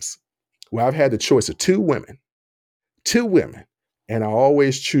times where I've had the choice of two women, and I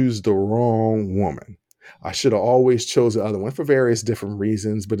always choose the wrong woman. I should have always chose the other one for various different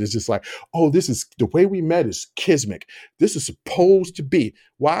reasons, but it's just like, oh, this is the way we met is kismic. This is supposed to be.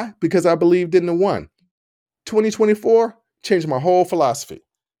 Why? Because I believed in the one. 2024 changed my whole philosophy.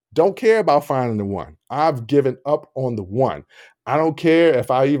 Don't care about finding the one. I've given up on the one. I don't care if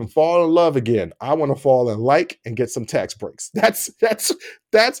I even fall in love again. I want to fall in like and get some tax breaks. That's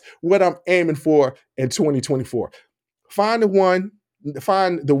what I'm aiming for in 2024. Find the one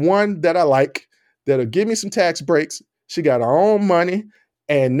that I like, that'll give me some tax breaks. She got her own money.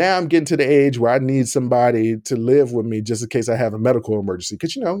 And now I'm getting to the age where I need somebody to live with me just in case I have a medical emergency.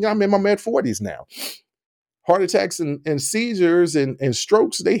 Because, I'm in my mid-40s now. Heart attacks and seizures and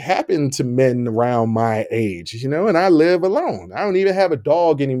strokes, they happen to men around my age, and I live alone. I don't even have a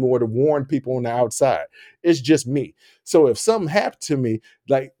dog anymore to warn people on the outside. It's just me. So if something happened to me,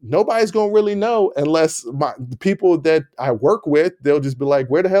 like nobody's going to really know unless the people that I work with, they'll just be like,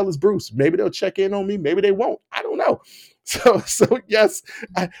 where the hell is Bruce? Maybe they'll check in on me. Maybe they won't. I don't know. So yes,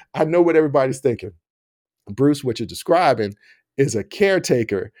 I know what everybody's thinking. Bruce, what you're describing is a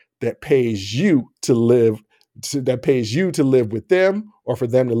caretaker that pays you to live with them or for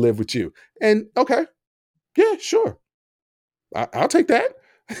them to live with you. And okay, yeah, sure. I'll take that.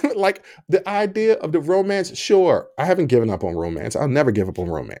 Like the idea of the romance, sure, I haven't given up on romance. I'll never give up on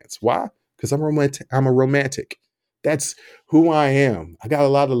romance. Why? Because I'm romantic. I'm a romantic. That's who I am. I got a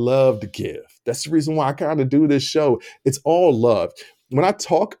lot of love to give. That's the reason why I kind of do this show. It's all love. When I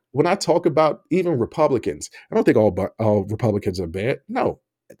talk about even Republicans, I don't think all Republicans are bad. No,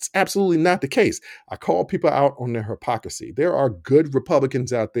 it's absolutely not the case. I call people out on their hypocrisy. There are good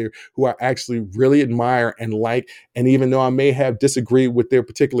Republicans out there who I actually really admire and like. And even though I may have disagreed with their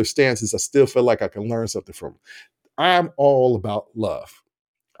particular stances, I still feel like I can learn something from them. I'm all about love.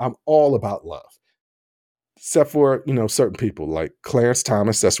 I'm all about love. Except for, certain people like Clarence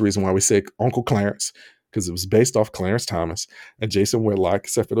Thomas. That's the reason why we say Uncle Clarence, because it was based off Clarence Thomas and Jason Whitlock,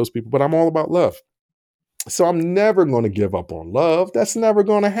 except for those people. But I'm all about love. So I'm never going to give up on love. That's never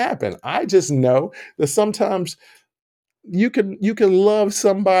going to happen. I just know that sometimes you can love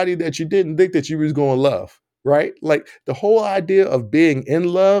somebody that you didn't think that you was going to love, right? Like the whole idea of being in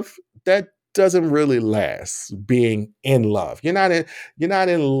love, that doesn't really last. Being in love, you're not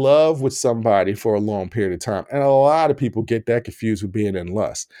in love with somebody for a long period of time, and a lot of people get that confused with being in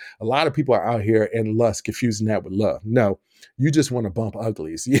lust. A lot of people are out here in lust confusing that with love. No, you just want to bump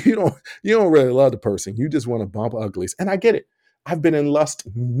uglies. You don't really love the person. You just want to bump uglies, and I get it. I've been in lust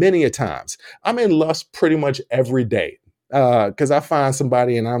many a times. I'm in lust pretty much every day because I find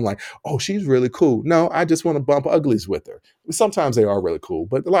somebody and I'm like, oh, she's really cool. No, I just want to bump uglies with her. Sometimes they are really cool,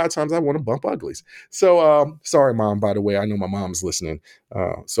 but a lot of times I want to bump uglies. So sorry, mom, by the way. I know my mom's listening,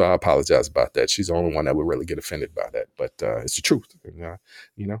 so I apologize about that. She's the only one that would really get offended by that, but it's the truth. And,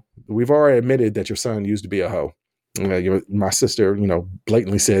 we've already admitted that your son used to be a hoe. My sister,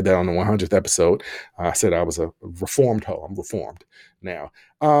 blatantly said that on the 100th episode. I said I was a reformed hoe. I'm reformed now.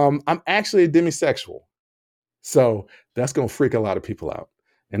 I'm actually a demisexual. So that's going to freak a lot of people out.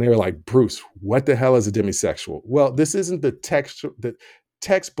 And they were like, Bruce, what the hell is a demisexual? Well, this isn't the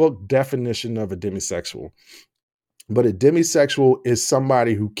textbook definition of a demisexual. But a demisexual is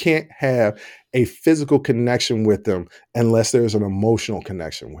somebody who can't have a physical connection with them unless there's an emotional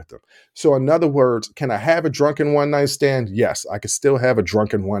connection with them. So in other words, can I have a drunken one night stand? Yes, I can still have a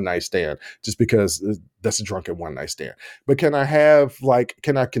drunken one night stand just because that's a drunken one night stand. But can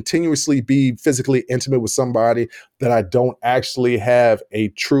I continuously be physically intimate with somebody that I don't actually have a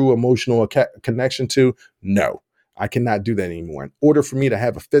true emotional connection to? No. I cannot do that anymore. In order for me to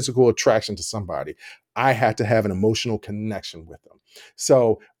have a physical attraction to somebody, I had to have an emotional connection with them.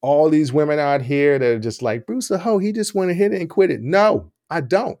 So all these women out here that are just like, Bruce the hoe, he just want to hit it and quit it. No, I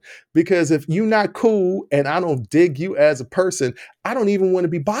don't. Because if you're not cool and I don't dig you as a person, I don't even want to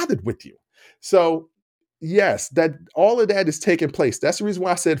be bothered with you. So yes, that all of that is taking place. That's the reason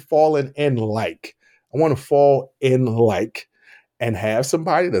why I said falling in like. I want to fall in like and have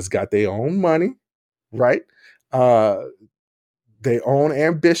somebody that's got their own money, right? Uh, they own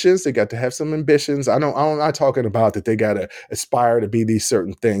ambitions. They got to have some ambitions. I'm not talking about that they got to aspire to be these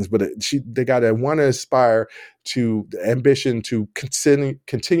certain things, but they got to want to aspire to the ambition to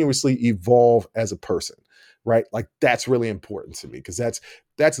continuously evolve as a person, right? Like that's really important to me because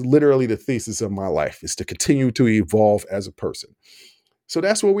that's literally the thesis of my life is to continue to evolve as a person. So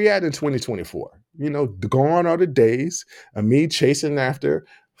that's where we at in 2024. Gone are the days of me chasing after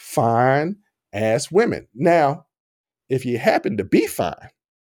fine ass women. Now, if you happen to be fine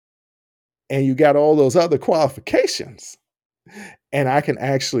and you got all those other qualifications, and I can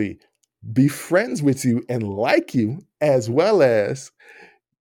actually be friends with you and like you as well as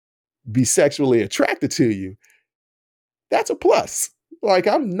be sexually attracted to you, that's a plus. Like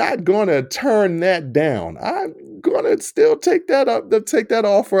I'm not going to turn that down. I'm going to still take that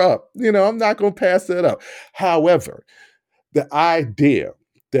offer up. I'm not going to pass that up. However, the idea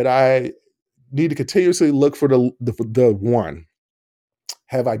that I need to continuously look for the one,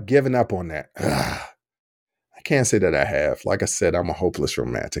 have I given up on that? I can't say that I have. Like I said, I'm a hopeless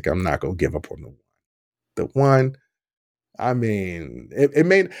romantic. I'm not going to give up on the one. I mean, it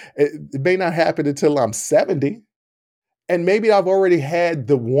may not happen until I'm 70. And maybe I've already had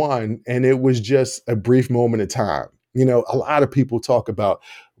the one and it was just a brief moment of time. A lot of people talk about,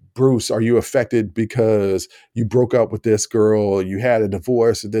 Bruce, are you affected because you broke up with this girl, or you had a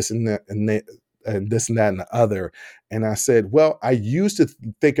divorce, or this and that, and this and that and the other? And I said, well, I used to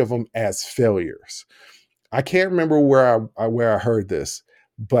think of them as failures. I can't remember where I heard this,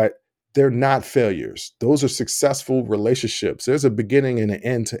 but they're not failures. Those are successful relationships. There's a beginning and an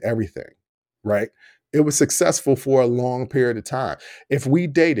end to everything, right? It was successful for a long period of time. If we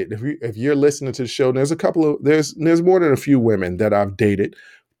dated, if you're listening to the show, there's more than a few women that I've dated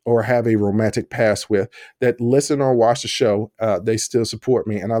or have a romantic past with that listen or watch the show. They still support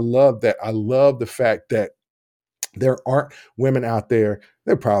me, and I love that. I love the fact that there aren't women out there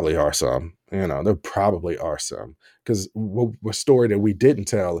There probably are some, there probably are some. Because what story that we didn't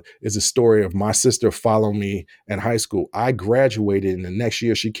tell is a story of my sister following me in high school. I graduated, and the next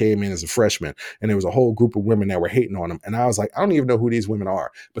year she came in as a freshman, and there was a whole group of women that were hating on them. And I was like, I don't even know who these women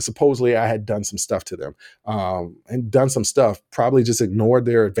are. But supposedly I had done some stuff to them, and done some stuff, probably just ignored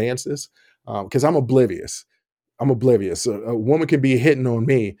their advances, because I'm oblivious. I'm oblivious. A woman can be hitting on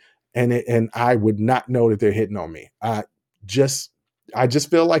me, and I would not know that they're hitting on me. Just I just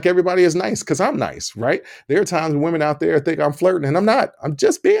feel like everybody is nice because I'm nice, right? There are times when women out there think I'm flirting, and I'm not. I'm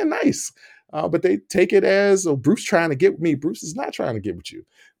just being nice. But they take it as, oh, Bruce trying to get with me. Bruce is not trying to get with you.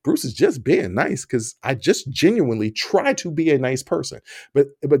 Bruce is just being nice because I just genuinely try to be a nice person. But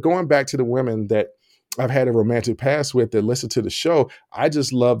going back to the women that I've had a romantic past with that listen to the show, I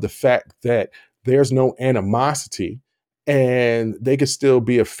just love the fact that there's no animosity, and they could still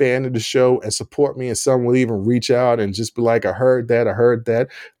be a fan of the show and support me. And some will even reach out and just be like, I heard that,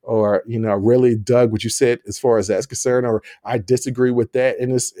 or, I really dug what you said as far as that's concerned, or I disagree with that.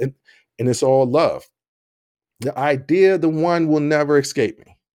 And it's all love. The idea, the one will never escape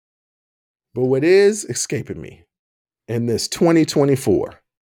me. But what is escaping me in this 2024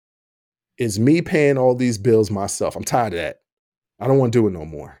 is me paying all these bills myself. I'm tired of that. I don't want to do it no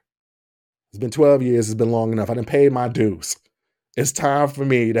more. It's been 12 years. It's been long enough. I done paid my dues. It's time for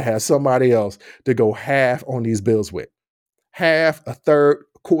me to have somebody else to go half on these bills with. Half, a third,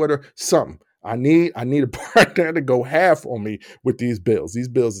 a quarter, something. I need a partner to go half on me with these bills. These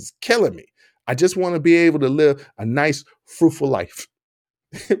bills is killing me. I just want to be able to live a nice, fruitful life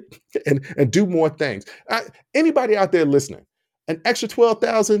and do more things. Anybody out there listening, an extra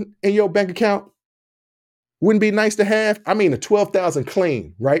 $12,000 in your bank account wouldn't be nice to have? I mean, a $12,000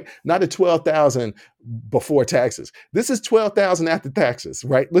 clean, right? Not a $12,000 before taxes. This is $12,000 after taxes,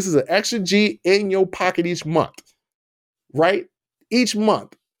 right? This is an extra G in your pocket each month, right? Each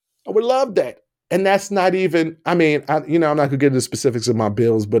month. I would love that. And that's not even, I'm not going to get into the specifics of my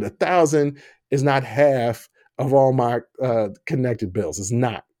bills, but $1,000 is not half of all my connected bills. It's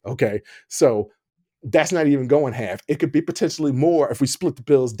not, okay? So that's not even going half. It could be potentially more if we split the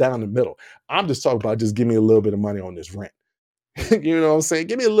bills down the middle. I'm just talking about just give me a little bit of money on this rent. You know what I'm saying?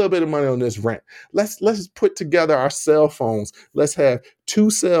 Give me a little bit of money on this rent. Let's put together our cell phones. Let's have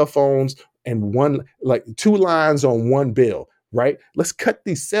 2 cell phones and 2 lines on one bill, right? Let's cut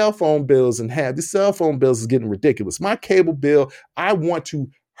these cell phone bills in half. These cell phone bills is getting ridiculous. My cable bill, I want to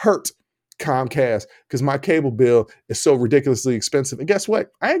hurt Comcast because my cable bill is so ridiculously expensive. And guess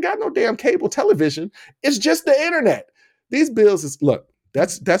what? I ain't got no damn cable television. It's just the internet. These bills is, look,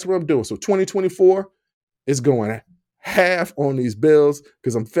 that's what I'm doing. So 2024 is going half on these bills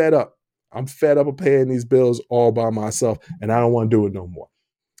because I'm fed up. I'm fed up of paying these bills all by myself, and I don't want to do it no more.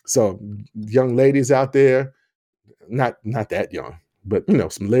 So young ladies out there, not that young, but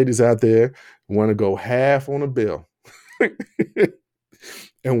some ladies out there want to go half on a bill.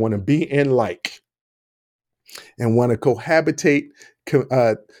 And want to be in and want to cohabitate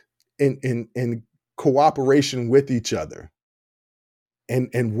in cooperation with each other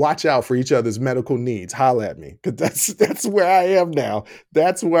and watch out for each other's medical needs. Holla at me, because that's where I am now.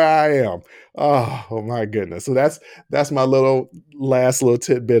 That's where I am. Oh my goodness. So that's my last little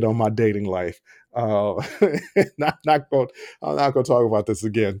tidbit on my dating life. I'm not going to talk about this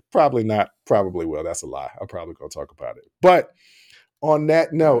again. Probably not. Probably will. That's a lie. I'm probably going to talk about it. But on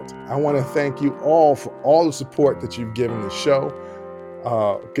that note, I want to thank you all for all the support that you've given the show.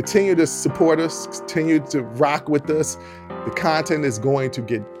 Continue to support us. Continue to rock with us. The content is going to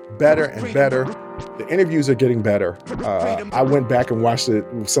get better and better. The interviews are getting better. I went back and watched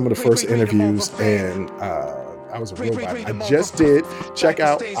some of the first interviews, and I was a robot. I just did. Check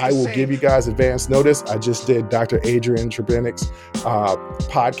out, I will give you guys advance notice. I just did Dr. Adrian Trebenik's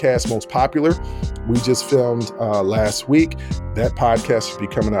podcast, Most Popular. We just filmed last week. That podcast should be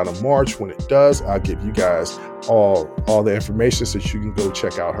coming out in March. When it does, I'll give you guys all the information so you can go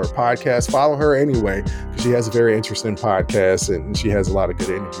check out her podcast. Follow her anyway, because she has a very interesting podcast and she has a lot of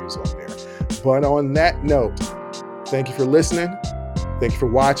good interviews on there. But on that note, thank you for listening. Thank you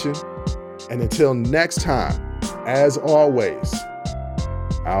for watching. And until next time, as always,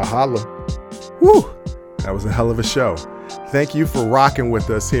 I'll holla. Woo! That was a hell of a show. Thank you for rocking with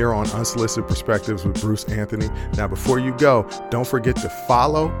us here on Unsolicited Perspectives with Bruce Anthony. Now, before you go, don't forget to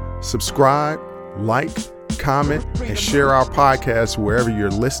follow, subscribe, like, comment, and share our podcast wherever you're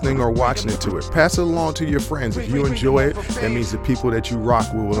listening or watching it to it. Pass it along to your friends. If you enjoy it, that means the people that you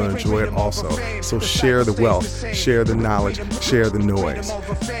rock will enjoy it also. So share the wealth, share the knowledge, share the noise.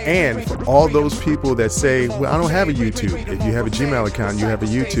 And for all those people that say, well, I don't have a YouTube. If you have a Gmail account, you have a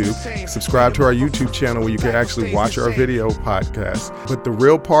YouTube, subscribe to our YouTube channel where you can actually watch our video podcast. But the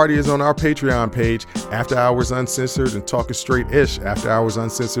real party is on our Patreon page, After Hours Uncensored and Talking Straight-ish. After Hours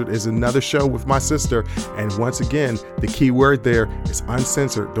Uncensored is another show with my sister. And once again, the key word there is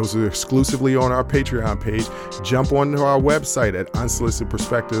uncensored. Those are exclusively on our Patreon page. Jump onto our website at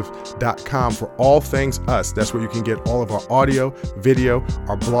unsolicitedperspective.com for all things us. That's where you can get all of our audio, video,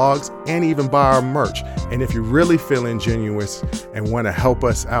 our blogs, and even buy our merch. And if you're really feeling genuine and want to help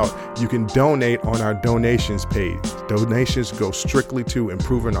us out, you can donate on our donations page. Donations go strictly to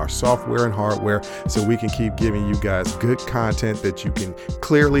improving our software and hardware so we can keep giving you guys good content that you can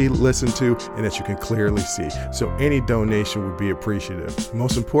clearly listen to and that you can clearly see. So any donation would be appreciative.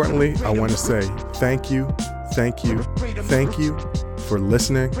 Most importantly, I want to say thank you for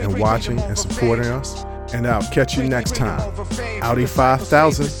listening and watching and supporting us. And I'll catch you next time. Audi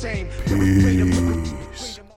 5000. Peace.